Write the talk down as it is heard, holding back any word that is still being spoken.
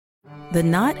The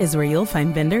Knot is where you'll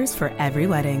find vendors for every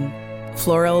wedding.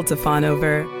 Floral to fawn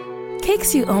over.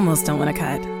 Cakes you almost don't want to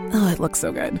cut. Oh, it looks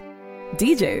so good.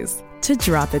 DJs to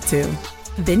drop it to.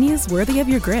 Venues worthy of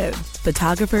your grid.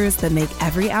 Photographers that make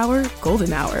every hour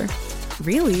golden hour.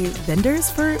 Really, vendors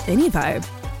for any vibe.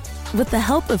 With the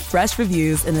help of fresh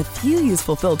reviews and a few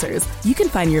useful filters, you can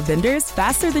find your vendors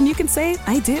faster than you can say,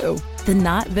 I do. The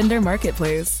Knot Vendor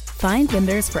Marketplace. Find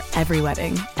vendors for every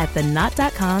wedding at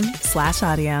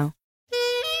theknot.com/audio.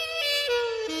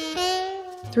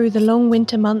 Through the long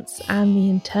winter months and the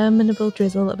interminable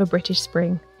drizzle of a British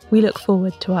spring, we look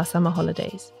forward to our summer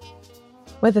holidays.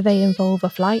 Whether they involve a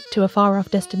flight to a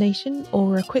far-off destination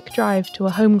or a quick drive to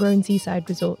a homegrown seaside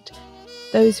resort,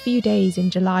 those few days in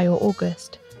July or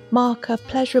August mark a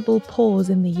pleasurable pause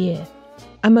in the year,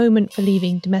 a moment for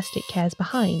leaving domestic cares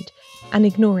behind and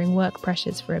ignoring work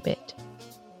pressures for a bit.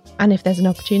 And if there's an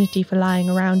opportunity for lying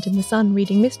around in the sun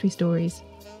reading mystery stories,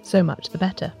 so much the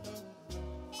better.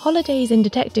 Holidays in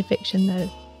detective fiction, though,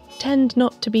 tend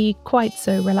not to be quite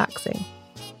so relaxing.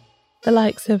 The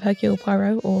likes of Hercule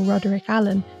Poirot or Roderick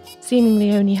Allen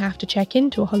seemingly only have to check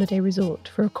into a holiday resort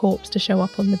for a corpse to show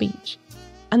up on the beach,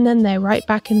 and then they're right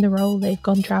back in the role they've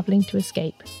gone travelling to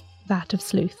escape, that of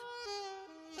sleuth.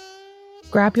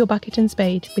 Grab your bucket and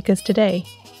spade, because today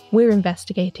we're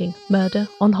investigating murder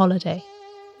on holiday.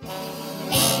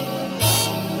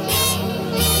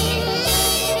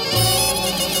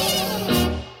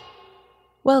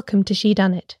 Welcome to She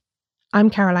Done It.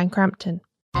 I'm Caroline Crampton.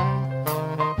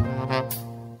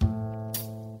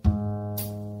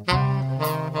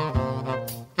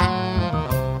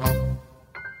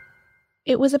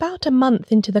 It was about a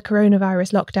month into the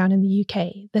coronavirus lockdown in the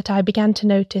UK that I began to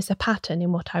notice a pattern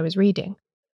in what I was reading.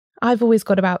 I've always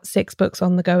got about 6 books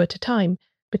on the go at a time,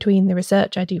 between the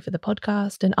research I do for the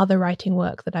podcast and other writing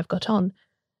work that I've got on.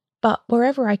 But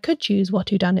wherever I could choose what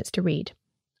whodunits to read,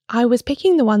 I was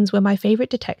picking the ones where my favourite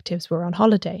detectives were on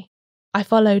holiday. I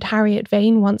followed Harriet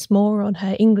Vane once more on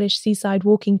her English seaside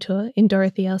walking tour in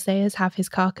Dorothy L. Sayers' Have His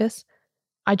Carcass.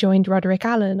 I joined Roderick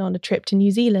Allen on a trip to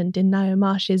New Zealand in Ngaio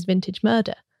Marsh's Vintage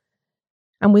Murder.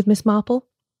 And with Miss Marple,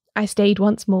 I stayed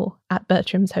once more at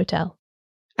Bertram's Hotel.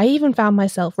 I even found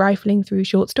myself rifling through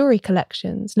short story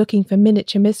collections, looking for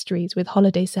miniature mysteries with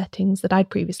holiday settings that I'd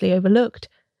previously overlooked,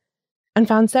 and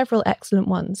found several excellent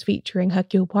ones featuring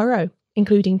Hercule Poirot,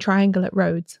 including Triangle at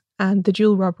Rhodes and The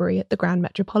Jewel Robbery at the Grand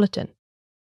Metropolitan.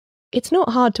 It's not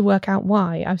hard to work out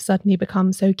why I've suddenly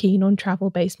become so keen on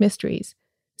travel-based mysteries,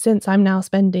 since I'm now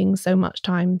spending so much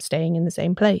time staying in the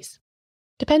same place.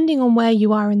 Depending on where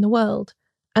you are in the world,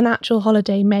 an actual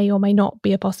holiday may or may not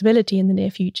be a possibility in the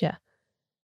near future.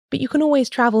 But you can always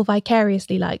travel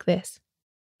vicariously like this,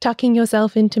 tucking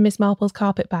yourself into Miss Marple's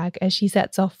carpet bag as she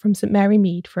sets off from St Mary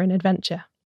Mead for an adventure.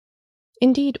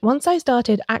 Indeed, once I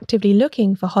started actively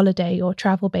looking for holiday or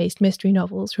travel-based mystery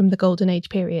novels from the Golden Age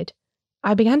period,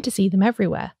 I began to see them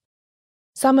everywhere.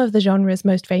 Some of the genre's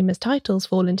most famous titles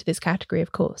fall into this category,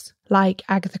 of course, like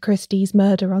Agatha Christie's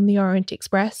Murder on the Orient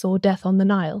Express or Death on the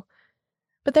Nile.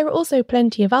 But there are also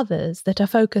plenty of others that are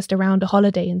focused around a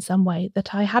holiday in some way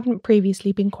that I hadn't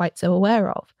previously been quite so aware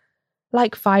of,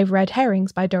 like 5 Red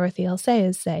Herrings by Dorothy L.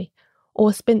 Sayers, say,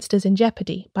 or Spinsters in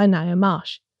Jeopardy by Ngaio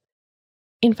Marsh.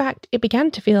 In fact, it began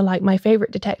to feel like my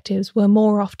favourite detectives were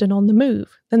more often on the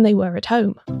move than they were at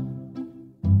home.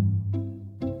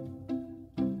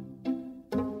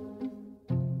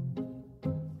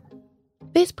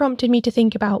 This prompted me to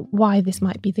think about why this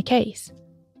might be the case.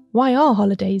 Why are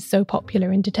holidays so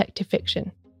popular in detective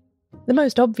fiction? The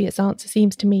most obvious answer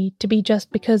seems to me to be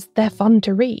just because they're fun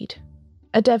to read.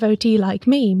 A devotee like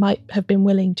me might have been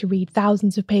willing to read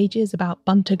thousands of pages about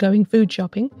Bunter going food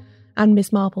shopping and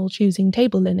Miss Marple choosing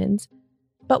table linens,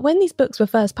 but when these books were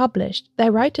first published,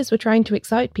 their writers were trying to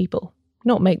excite people,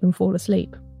 not make them fall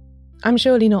asleep. I'm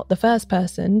surely not the first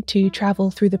person to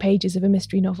travel through the pages of a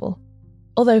mystery novel.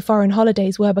 Although foreign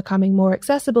holidays were becoming more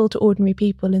accessible to ordinary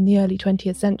people in the early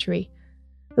 20th century,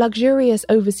 luxurious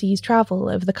overseas travel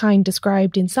of the kind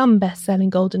described in some best-selling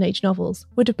Golden Age novels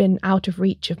would have been out of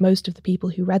reach of most of the people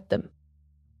who read them.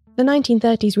 The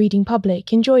 1930s reading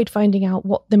public enjoyed finding out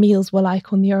what the meals were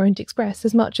like on the Orient Express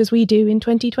as much as we do in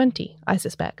 2020, I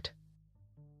suspect.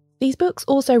 These books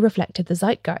also reflected the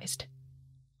zeitgeist.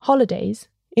 Holidays,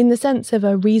 in the sense of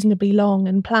a reasonably long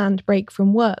and planned break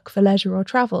from work for leisure or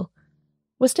travel,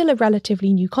 was still a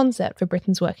relatively new concept for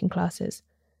Britain's working classes.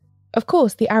 Of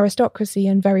course, the aristocracy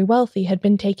and very wealthy had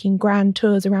been taking grand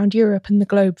tours around Europe and the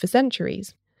globe for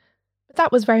centuries, but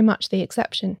that was very much the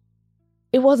exception.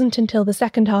 It wasn't until the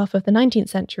second half of the 19th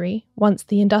century, once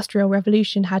the Industrial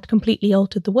Revolution had completely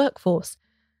altered the workforce,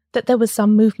 that there was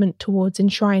some movement towards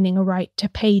enshrining a right to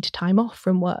paid time off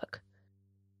from work.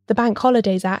 The Bank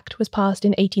Holidays Act was passed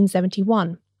in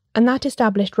 1871, and that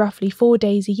established roughly 4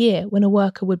 days a year when a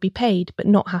worker would be paid but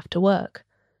not have to work.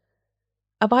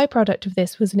 A byproduct of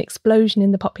this was an explosion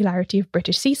in the popularity of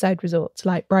British seaside resorts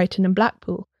like Brighton and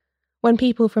Blackpool, when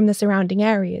people from the surrounding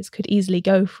areas could easily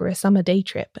go for a summer day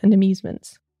trip and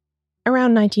amusements.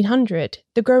 Around 1900,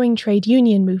 the growing trade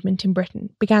union movement in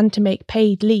Britain began to make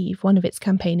paid leave one of its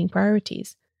campaigning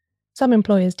priorities. Some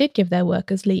employers did give their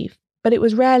workers leave, but it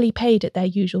was rarely paid at their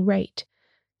usual rate,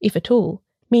 if at all,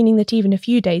 meaning that even a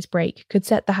few days' break could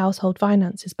set the household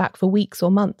finances back for weeks or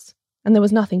months, and there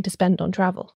was nothing to spend on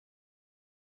travel.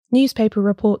 Newspaper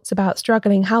reports about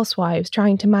struggling housewives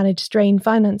trying to manage strained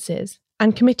finances,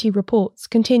 and committee reports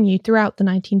continued throughout the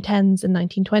 1910s and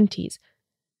 1920s.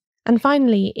 And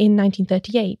finally, in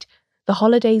 1938, the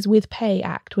Holidays with Pay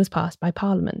Act was passed by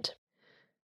Parliament.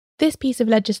 This piece of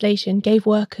legislation gave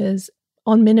workers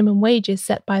on minimum wages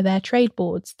set by their trade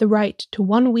boards the right to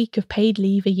 1 week of paid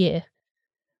leave a year.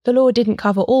 The law didn't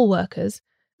cover all workers,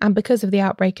 and because of the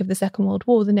outbreak of the Second World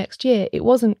War the next year, it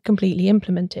wasn't completely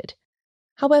implemented.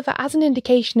 However, as an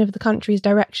indication of the country's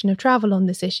direction of travel on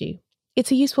this issue,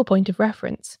 it's a useful point of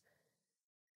reference.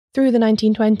 Through the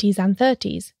 1920s and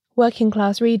 30s,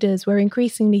 working-class readers were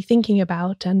increasingly thinking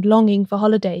about and longing for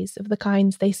holidays of the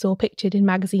kinds they saw pictured in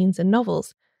magazines and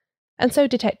novels, and so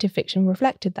detective fiction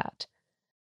reflected that.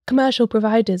 Commercial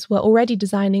providers were already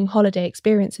designing holiday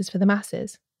experiences for the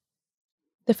masses.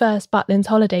 The first Butlins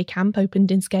holiday camp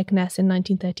opened in Skegness in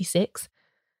 1936,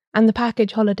 and the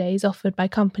package holidays offered by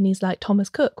companies like Thomas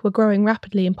Cook were growing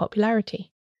rapidly in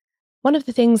popularity. One of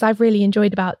the things I've really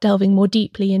enjoyed about delving more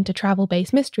deeply into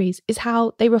travel-based mysteries is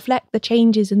how they reflect the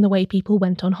changes in the way people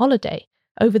went on holiday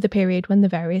over the period when the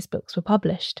various books were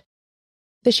published.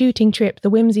 The shooting trip the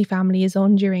Whimsy family is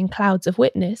on during Clouds of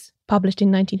Witness, published in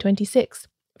 1926,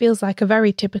 feels like a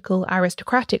very typical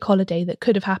aristocratic holiday that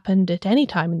could have happened at any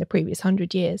time in the previous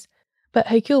 100 years. But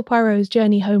Hercule Poirot's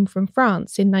journey home from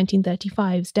France in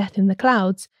 1935's Death in the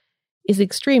Clouds is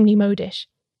extremely modish,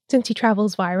 since he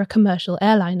travels via a commercial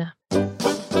airliner.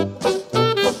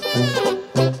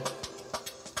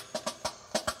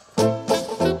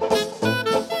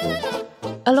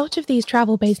 A lot of these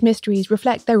travel-based mysteries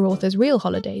reflect their authors' real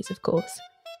holidays, of course.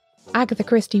 Agatha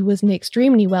Christie was an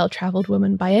extremely well-travelled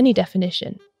woman by any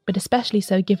definition, but especially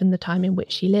so given the time in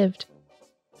which she lived.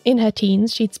 In her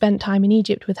teens, she'd spent time in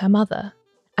Egypt with her mother,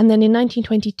 and then in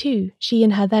 1922, she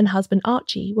and her then-husband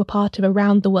Archie were part of a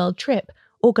round-the-world trip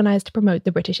organised to promote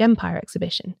the British Empire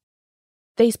exhibition.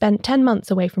 They spent 10 months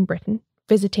away from Britain,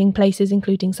 visiting places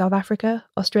including South Africa,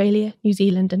 Australia, New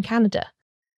Zealand and Canada.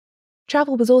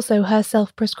 Travel was also her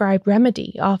self-prescribed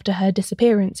remedy after her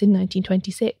disappearance in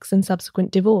 1926 and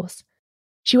subsequent divorce.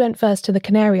 She went first to the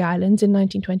Canary Islands in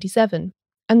 1927,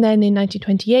 and then in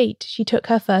 1928 she took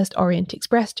her first Orient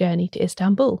Express journey to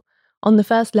Istanbul, on the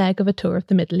first leg of a tour of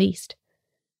the Middle East.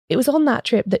 It was on that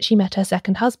trip that she met her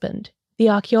second husband, the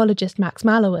archaeologist Max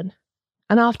Mallowan,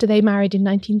 and after they married in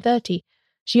 1930,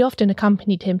 she often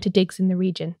accompanied him to digs in the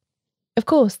region. Of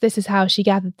course, this is how she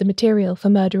gathered the material for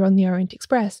Murder on the Orient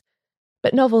Express,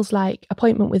 but novels like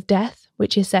Appointment with Death,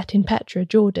 which is set in Petra,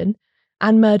 Jordan,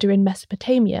 and Murder in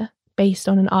Mesopotamia, based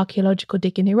on an archaeological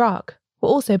dig in Iraq, were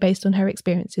also based on her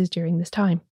experiences during this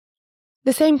time.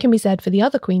 The same can be said for the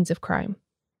other queens of crime.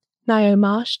 Ngaio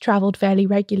Marsh travelled fairly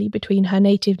regularly between her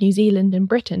native New Zealand and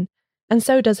Britain, and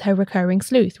so does her recurring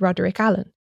sleuth, Roderick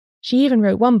Allen. She even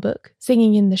wrote one book,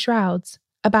 Singing in the Shrouds,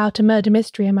 about a murder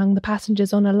mystery among the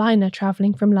passengers on a liner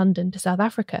travelling from London to South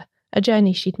Africa, a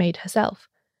journey she'd made herself.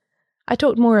 I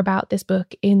talked more about this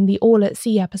book in the All at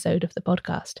Sea episode of the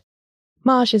podcast.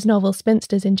 Marsh's novel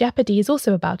Spinsters in Jeopardy is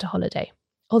also about a holiday,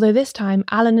 although this time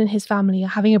Allen and his family are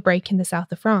having a break in the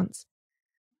south of France.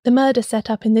 The murder set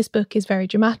up in this book is very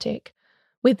dramatic,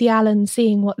 with the Allens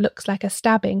seeing what looks like a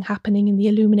stabbing happening in the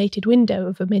illuminated window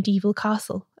of a medieval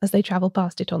castle as they travel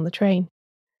past it on the train.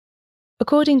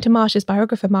 According to Marsh's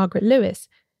biographer Margaret Lewis,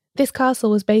 this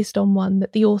castle was based on one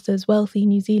that the author's wealthy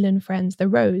New Zealand friends the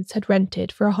Rhodes had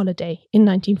rented for a holiday in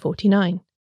 1949.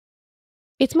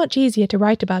 It's much easier to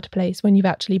write about a place when you've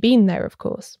actually been there, of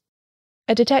course.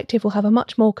 A detective will have a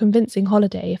much more convincing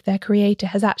holiday if their creator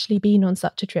has actually been on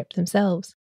such a trip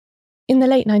themselves. In the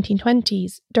late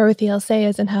 1920s, Dorothy L.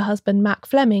 Sayers and her husband Mac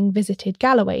Fleming visited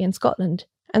Galloway in Scotland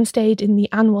and stayed in the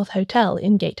Anwath Hotel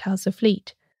in Gatehouse of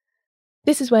Fleet.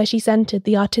 This is where she centred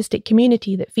the artistic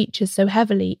community that features so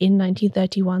heavily in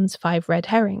 1931's Five Red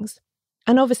Herrings,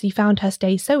 and obviously found her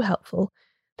stay so helpful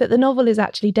that the novel is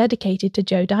actually dedicated to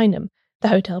Joe Dynam, the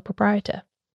hotel proprietor.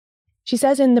 She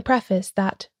says in the preface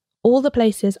that all the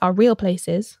places are real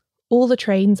places, All the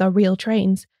trains are real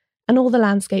trains, and all the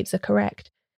landscapes are correct,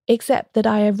 except that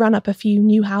I have run up a few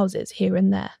new houses here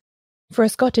and there. For a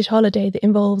Scottish holiday that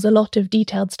involves a lot of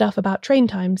detailed stuff about train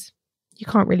times, you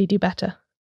can't really do better.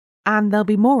 And there'll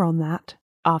be more on that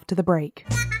after the break.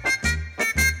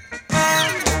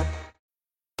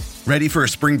 Ready for a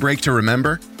spring break to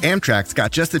remember? Amtrak's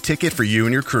got just the ticket for you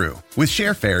and your crew. With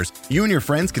Share Fares, you and your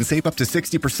friends can save up to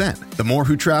 60%. The more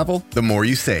who travel, the more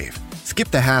you save. Skip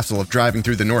the hassle of driving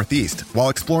through the Northeast while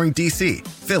exploring D.C.,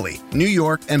 Philly, New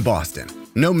York, and Boston.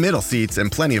 No middle seats and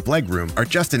plenty of legroom are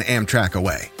just an Amtrak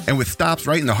away. And with stops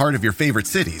right in the heart of your favorite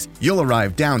cities, you'll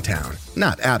arrive downtown,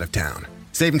 not out of town.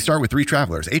 Savings start with 3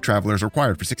 travelers. 8 travelers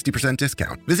required for 60%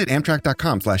 discount. Visit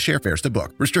amtrak.com/sharefares to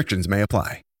book. Restrictions may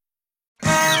apply.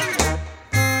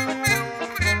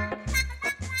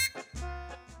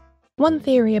 One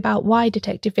theory about why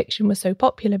detective fiction was so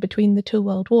popular between the 2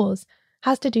 world wars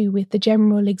has to do with the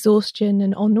general exhaustion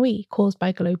and ennui caused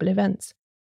by global events.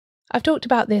 I've talked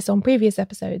about this on previous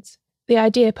episodes. The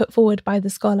idea put forward by the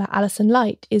scholar Alison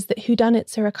Light is that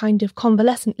whodunits are a kind of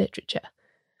convalescent literature,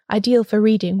 ideal for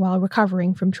reading while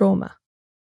recovering from trauma.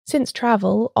 Since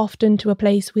travel, often to a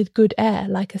place with good air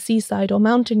like a seaside or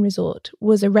mountain resort,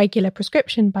 was a regular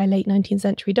prescription by late 19th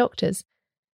century doctors,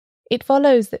 it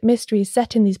follows that mysteries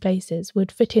set in these places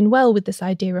would fit in well with this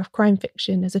idea of crime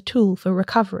fiction as a tool for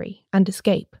recovery and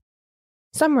escape.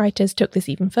 Some writers took this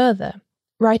even further,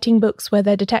 writing books where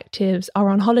their detectives are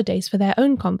on holidays for their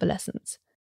own convalescence.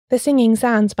 The Singing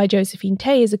Sands by Josephine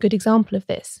Tey is a good example of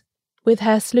this, with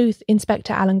her sleuth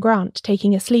Inspector Alan Grant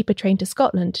taking a sleeper train to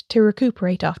Scotland to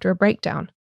recuperate after a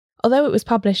breakdown. Although it was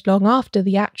published long after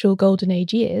the actual Golden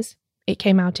Age years, it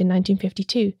came out in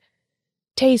 1952,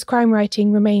 Tey's crime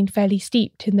writing remained fairly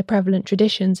steeped in the prevalent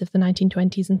traditions of the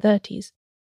 1920s and 30s.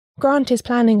 Grant is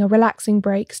planning a relaxing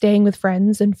break, staying with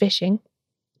friends and fishing,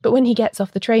 but when he gets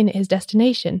off the train at his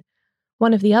destination,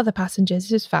 one of the other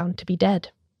passengers is found to be dead.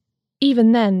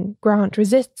 Even then, Grant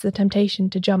resists the temptation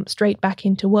to jump straight back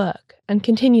into work and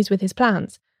continues with his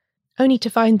plans, only to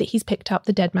find that he's picked up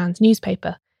the dead man's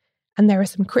newspaper, and there are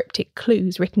some cryptic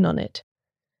clues written on it.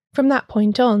 From that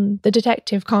point on, the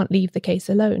detective can't leave the case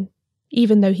alone,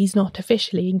 even though he's not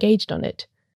officially engaged on it.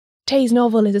 Tey's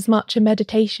novel is as much a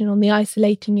meditation on the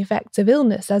isolating effects of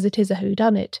illness as it is a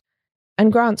whodunit,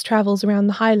 and Grant's travels around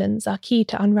the Highlands are key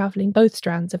to unravelling both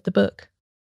strands of the book.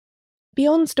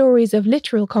 Beyond stories of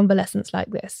literal convalescence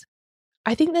like this,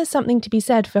 I think there's something to be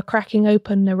said for cracking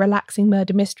open a relaxing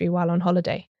murder mystery while on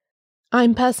holiday.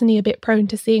 I'm personally a bit prone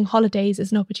to seeing holidays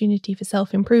as an opportunity for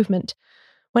self-improvement,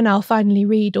 when I'll finally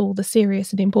read all the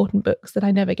serious and important books that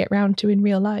I never get round to in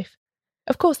real life.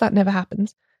 Of course that never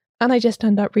happens, and I just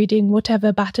end up reading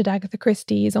whatever battered Agatha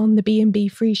Christie is on the B&B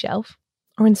free shelf,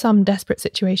 or in some desperate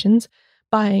situations,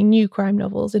 buying new crime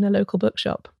novels in a local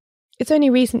bookshop. It's only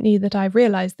recently that I've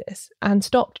realised this and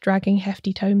stopped dragging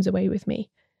hefty tomes away with me,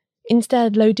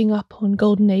 instead loading up on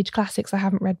Golden Age classics I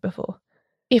haven't read before.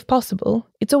 If possible,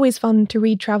 it's always fun to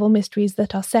read travel mysteries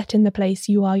that are set in the place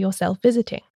you are yourself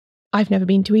visiting. I've never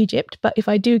been to Egypt, but if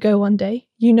I do go one day,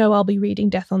 you know I'll be reading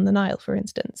Death on the Nile, for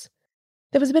instance.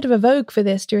 There was a bit of a vogue for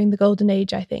this during the Golden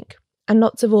Age, I think, and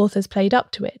lots of authors played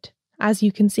up to it, as you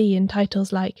can see in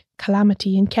titles like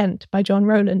Calamity in Kent by John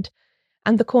Rowland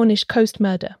and The Cornish Coast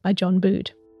Murder by John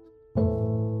Boode.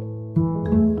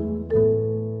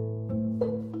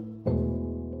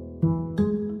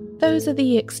 Those are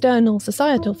the external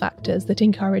societal factors that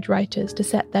encourage writers to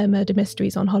set their murder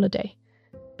mysteries on holiday.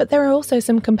 But there are also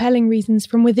some compelling reasons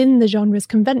from within the genre's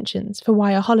conventions for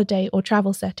why a holiday or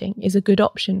travel setting is a good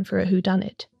option for a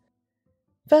whodunit.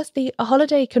 Firstly, a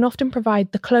holiday can often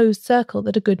provide the closed circle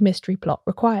that a good mystery plot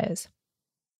requires.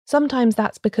 Sometimes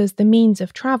that's because the means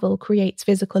of travel creates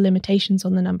physical limitations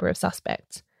on the number of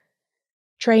suspects.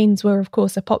 Trains were, of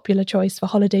course, a popular choice for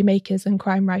holidaymakers and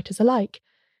crime writers alike,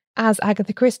 as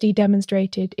Agatha Christie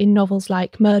demonstrated in novels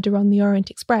like Murder on the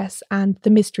Orient Express and The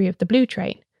Mystery of the Blue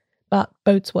Train. But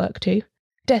boats work too.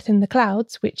 Death in the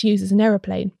Clouds, which uses an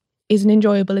aeroplane, is an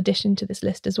enjoyable addition to this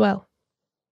list as well.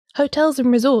 Hotels and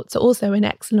resorts are also an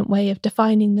excellent way of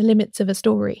defining the limits of a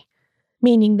story,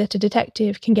 meaning that a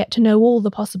detective can get to know all the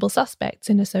possible suspects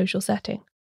in a social setting.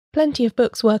 Plenty of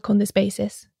books work on this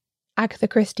basis. Agatha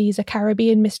Christie's A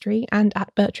Caribbean Mystery and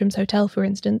At Bertram's Hotel, for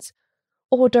instance,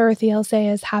 or Dorothy L.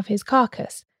 Sayers' Have His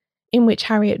Carcass, in which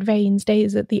Harriet Vane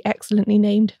stays at the excellently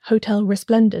named Hotel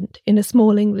Resplendent in a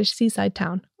small English seaside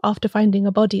town after finding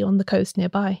a body on the coast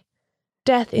nearby.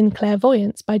 Death in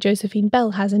Clairvoyance by Josephine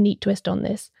Bell has a neat twist on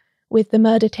this, with the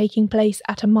murder taking place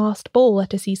at a masked ball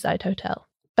at a seaside hotel.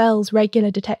 Bell's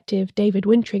regular detective David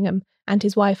Wintringham and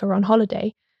his wife are on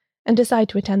holiday and decide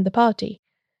to attend the party,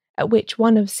 at which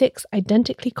one of 6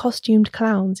 identically costumed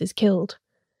clowns is killed.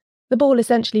 The ball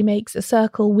essentially makes a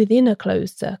circle within a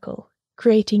closed circle,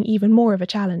 creating even more of a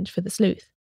challenge for the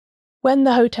sleuth. When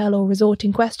the hotel or resort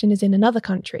in question is in another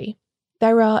country,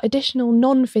 there are additional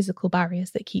non-physical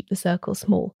barriers that keep the circle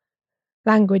small,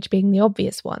 language being the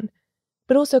obvious one,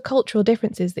 but also cultural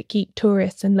differences that keep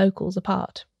tourists and locals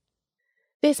apart.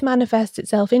 This manifests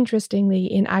itself interestingly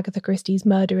in Agatha Christie's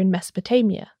Murder in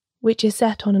Mesopotamia, which is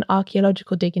set on an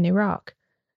archaeological dig in Iraq.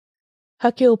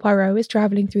 Hercule Poirot is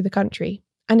travelling through the country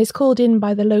and is called in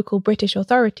by the local British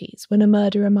authorities when a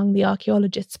murder among the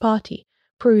archaeologists' party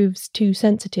proves too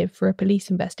sensitive for a police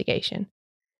investigation.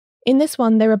 In this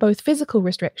one, there are both physical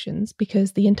restrictions,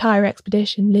 because the entire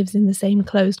expedition lives in the same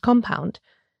closed compound,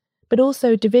 but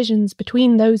also divisions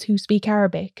between those who speak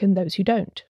Arabic and those who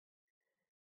don't.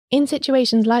 In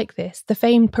situations like this, the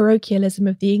famed parochialism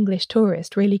of the English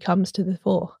tourist really comes to the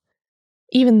fore.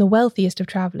 Even the wealthiest of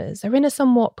travellers are in a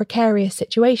somewhat precarious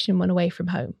situation when away from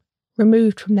home,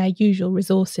 removed from their usual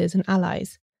resources and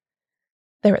allies.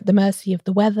 They're at the mercy of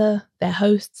the weather, their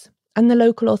hosts, and the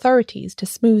local authorities to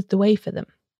smooth the way for them.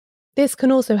 This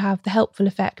can also have the helpful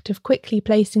effect of quickly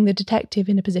placing the detective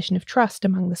in a position of trust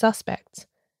among the suspects.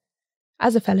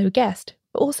 As a fellow guest,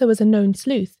 but also as a known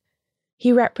sleuth,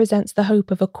 he represents the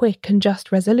hope of a quick and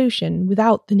just resolution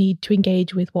without the need to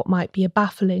engage with what might be a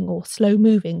baffling or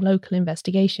slow-moving local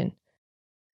investigation.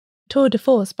 Tour de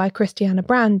Force by Christiana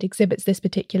Brand exhibits this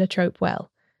particular trope well,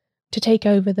 to take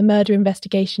over the murder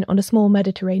investigation on a small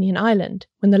Mediterranean island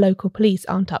when the local police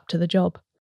aren't up to the job.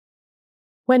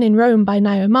 When in Rome by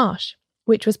Ngaio Marsh,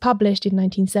 which was published in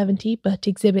 1970 but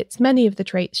exhibits many of the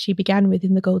traits she began with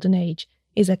in the Golden Age,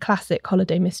 is a classic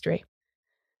holiday mystery.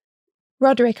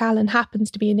 Roderick Allen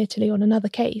happens to be in Italy on another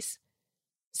case,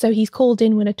 so he's called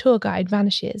in when a tour guide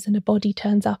vanishes and a body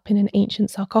turns up in an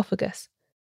ancient sarcophagus.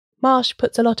 Marsh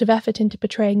puts a lot of effort into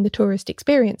portraying the tourist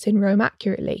experience in Rome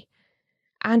accurately,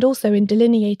 and also in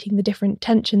delineating the different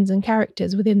tensions and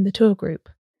characters within the tour group.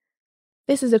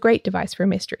 This is a great device for a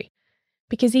mystery,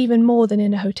 because even more than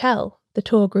in a hotel, the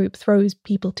tour group throws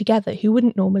people together who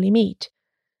wouldn't normally meet,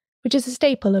 which is a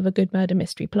staple of a good murder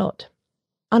mystery plot.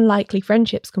 Unlikely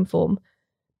friendships can form,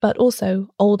 but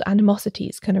also old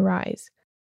animosities can arise.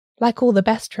 Like all the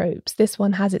best tropes, this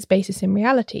one has its basis in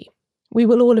reality. We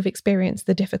will all have experienced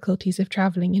the difficulties of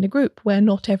travelling in a group where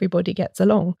not everybody gets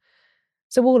along.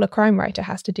 So all a crime writer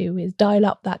has to do is dial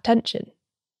up that tension,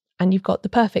 and you've got the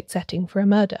perfect setting for a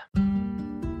murder.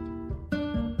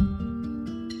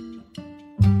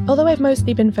 Although I've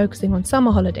mostly been focusing on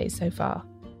summer holidays so far,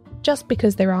 just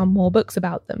because there are more books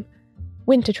about them,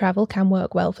 winter travel can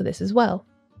work well for this as well.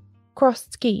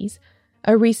 Crossed Skis,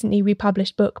 a recently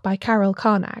republished book by Carol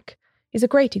Carnac, is a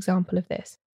great example of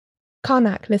this.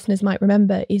 Carnac, listeners might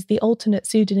remember, is the alternate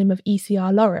pseudonym of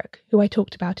E.C.R. Lorrock, who I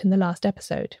talked about in the last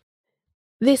episode.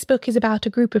 This book is about a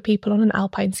group of people on an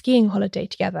alpine skiing holiday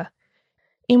together,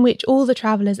 in which all the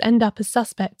travellers end up as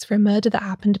suspects for a murder that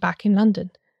happened back in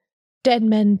London. Dead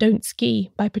Men Don't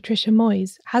Ski by Patricia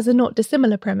Moyes has a not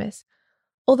dissimilar premise,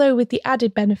 although with the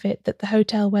added benefit that the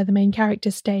hotel where the main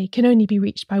characters stay can only be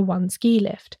reached by one ski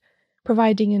lift,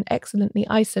 providing an excellently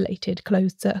isolated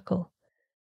closed circle.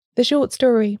 The short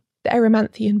story, The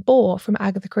Erymanthian Boar from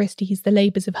Agatha Christie's The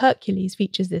Labours of Hercules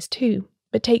features this too,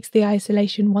 but takes the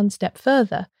isolation one step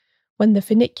further when the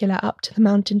funicular up to the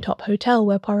mountaintop hotel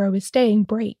where Poirot is staying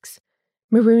breaks,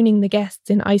 marooning the guests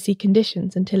in icy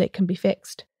conditions until it can be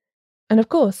fixed. And of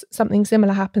course, something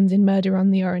similar happens in Murder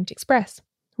on the Orient Express,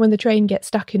 when the train gets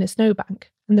stuck in a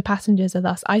snowbank and the passengers are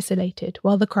thus isolated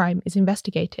while the crime is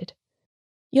investigated.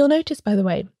 You'll notice, by the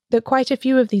way, that quite a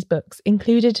few of these books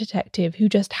include a detective who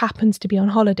just happens to be on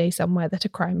holiday somewhere that a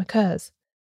crime occurs.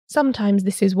 Sometimes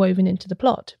this is woven into the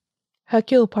plot.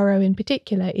 Hercule Poirot in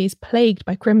particular is plagued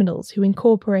by criminals who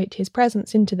incorporate his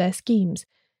presence into their schemes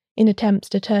in attempts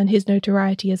to turn his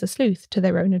notoriety as a sleuth to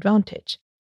their own advantage.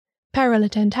 Peril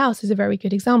at End House is a very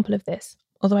good example of this,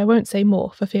 although I won't say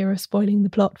more for fear of spoiling the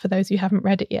plot for those who haven't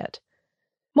read it yet.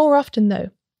 More often, though,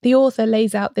 the author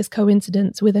lays out this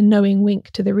coincidence with a knowing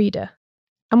wink to the reader,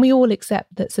 and we all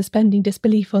accept that suspending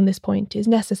disbelief on this point is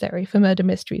necessary for murder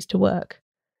mysteries to work.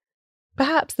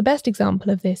 Perhaps the best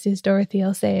example of this is Dorothy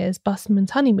L. Sayers'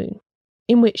 Busman's Honeymoon,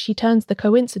 in which she turns the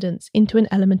coincidence into an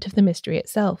element of the mystery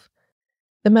itself.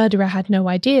 The murderer had no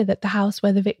idea that the house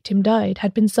where the victim died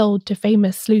had been sold to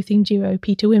famous sleuthing duo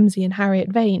Peter Wimsey and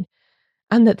Harriet Vane,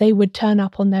 and that they would turn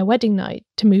up on their wedding night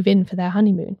to move in for their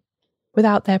honeymoon.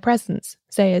 Without their presence,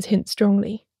 Sayers hints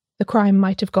strongly, the crime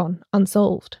might have gone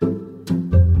unsolved.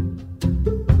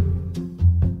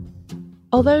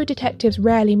 Although detectives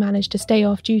rarely manage to stay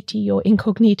off duty or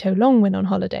incognito long when on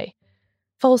holiday,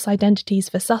 False identities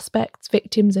for suspects,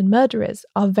 victims, and murderers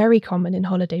are very common in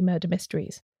holiday murder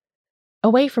mysteries.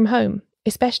 Away from home,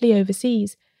 especially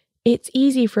overseas, it's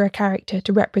easy for a character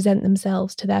to represent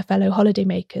themselves to their fellow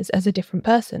holidaymakers as a different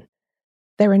person.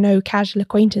 There are no casual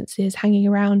acquaintances hanging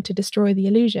around to destroy the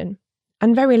illusion,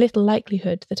 and very little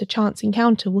likelihood that a chance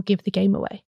encounter will give the game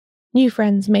away. New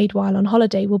friends made while on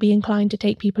holiday will be inclined to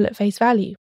take people at face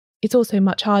value. It's also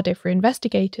much harder for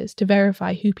investigators to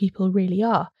verify who people really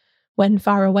are when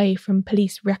far away from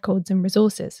police records and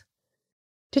resources.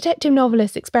 Detective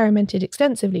novelists experimented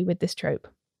extensively with this trope.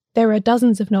 There are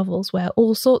dozens of novels where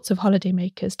all sorts of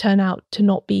holidaymakers turn out to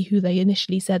not be who they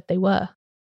initially said they were.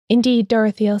 Indeed,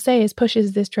 Dorothy L. Sayers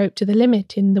pushes this trope to the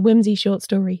limit in the whimsy short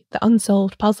story The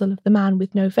Unsolved Puzzle of the Man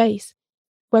with No Face,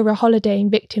 where a holidaying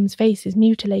victim's face is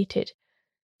mutilated,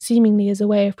 seemingly as a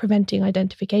way of preventing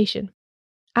identification.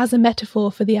 As a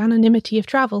metaphor for the anonymity of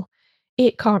travel,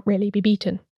 it can't really be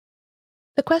beaten.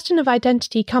 The question of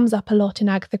identity comes up a lot in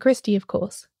Agatha Christie, of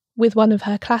course, with one of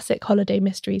her classic holiday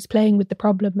mysteries playing with the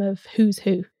problem of who's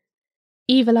who.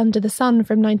 Evil Under the Sun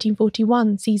from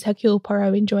 1941 sees Hercule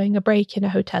Poirot enjoying a break in a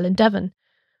hotel in Devon,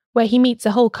 where he meets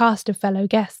a whole cast of fellow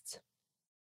guests.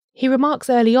 He remarks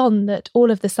early on that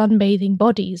all of the sunbathing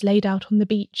bodies laid out on the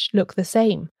beach look the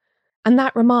same, and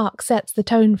that remark sets the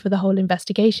tone for the whole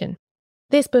investigation.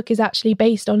 This book is actually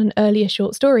based on an earlier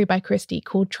short story by Christie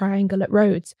called Triangle at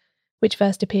Rhodes, which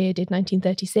first appeared in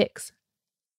 1936.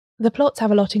 The plots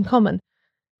have a lot in common,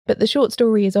 but the short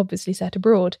story is obviously set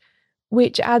abroad,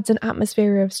 which adds an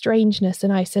atmosphere of strangeness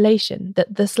and isolation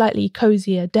that the slightly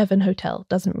cosier Devon hotel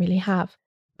doesn't really have.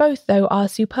 Both, though, are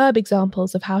superb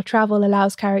examples of how travel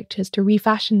allows characters to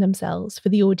refashion themselves for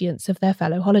the audience of their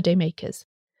fellow holidaymakers.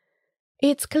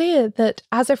 It's clear that,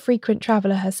 as a frequent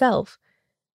traveller herself,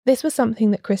 this was something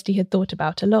that Christie had thought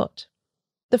about a lot.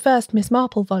 The first Miss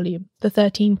Marple volume, The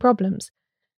 13 Problems,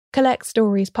 collects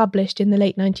stories published in the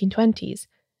late 1920s,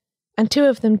 and two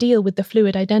of them deal with the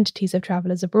fluid identities of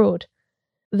travellers abroad.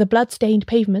 The Blood-Stained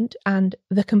Pavement and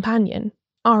The Companion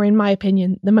are, in my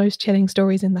opinion, the most chilling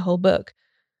stories in the whole book,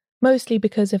 mostly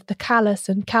because of the callous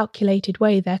and calculated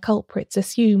way their culprits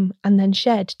assume and then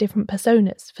shed different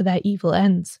personas for their evil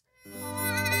ends.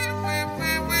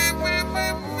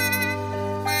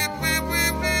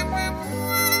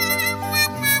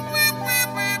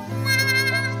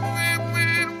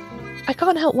 I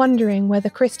can't help wondering whether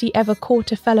Christie ever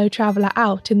caught a fellow traveller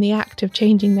out in the act of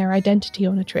changing their identity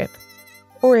on a trip,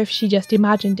 or if she just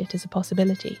imagined it as a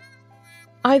possibility.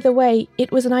 Either way, it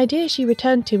was an idea she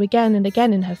returned to again and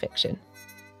again in her fiction.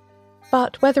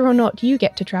 But whether or not you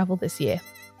get to travel this year,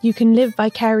 you can live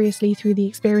vicariously through the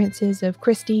experiences of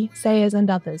Christie, Sayers and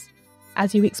others,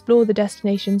 as you explore the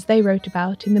destinations they wrote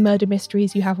about in the murder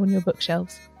mysteries you have on your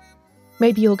bookshelves.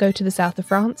 Maybe you'll go to the south of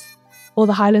France, or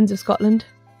the Highlands of Scotland,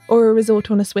 or a resort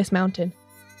on a Swiss mountain.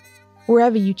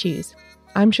 Wherever you choose,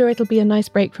 I'm sure it'll be a nice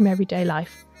break from everyday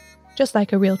life, just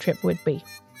like a real trip would be,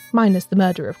 minus the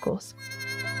murder, of course.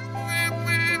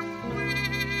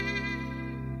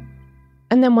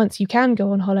 And then once you can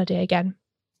go on holiday again,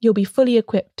 you'll be fully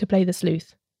equipped to play the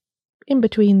sleuth. In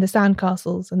between the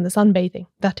sandcastles and the sunbathing,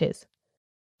 that is.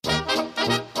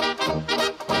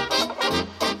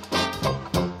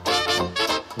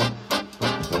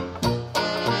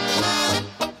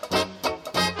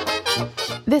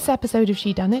 This episode of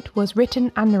Shedunnit was written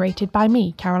and narrated by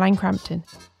me, Caroline Crampton.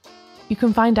 You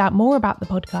can find out more about the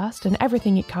podcast and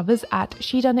everything it covers at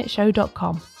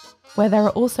shedunnitshow.com, where there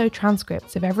are also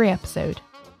transcripts of every episode.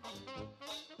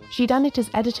 Shedunnit is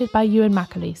edited by Ewan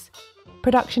McAleese.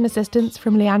 Production assistance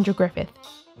from Leandra Griffith.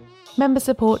 Member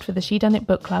support for the Shedunnit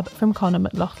Book Club from Connor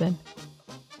McLaughlin.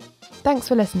 Thanks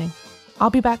for listening. I'll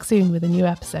be back soon with a new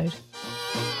episode.